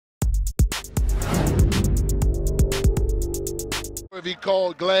If he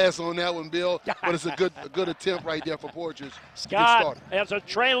called glass on that one, Bill, but it's a good attempt right there for Porches. Scott has a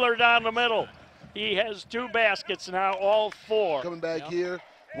trailer down the middle. He has 2 baskets now, all 4. Coming back here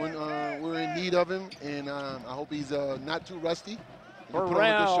when we're in need of him, and I hope he's not too rusty.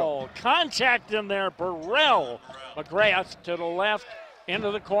 Burrell, contact in there, Burrell. McGrath to the left,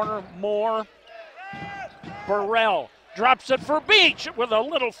 into the corner, Moore. Burrell drops it for Beach with a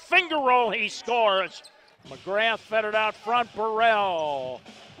little finger roll, he scores. McGrath fed it out front, Burrell.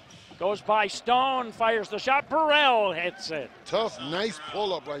 Goes by Stone, fires the shot, Burrell hits it. Tough, nice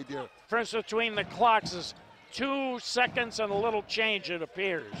pull-up right there. Difference between the clocks is 2 seconds and a little change, it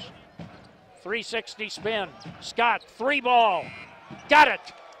appears. 360 spin, Scott, 3-ball, got it.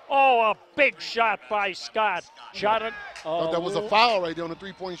 Oh, a big shot by Scott. Shot it. Thought that was a foul right there on the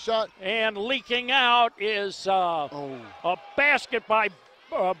 3-point shot. And leaking out is a basket by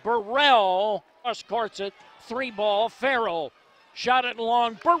Burrell. Cross courts it, 3-ball, Farrell. Shot it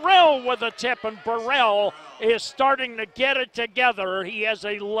long, Burrell with a tip, and Burrell is starting to get it together. He has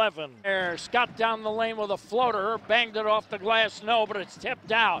 11. There, Scott down the lane with a floater, banged it off the glass, no, but it's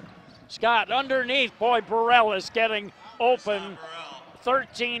tipped out. Scott underneath, boy, Burrell is getting open.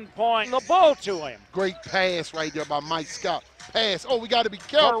 13 points, the ball to him. Great pass right there by Mike Scott. Pass, we got to be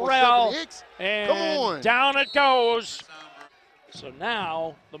careful. Burrell, Hicks. and come on. Down it goes. So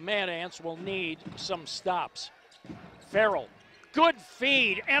now the Mad Ants will need some stops. Farrell, good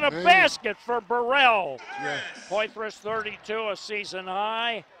feed, and a basket for Burrell. Yeah. Poitras 32, a season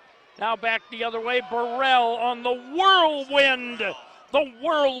high. Now back the other way, Burrell on the whirlwind. The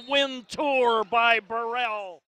whirlwind tour by Burrell.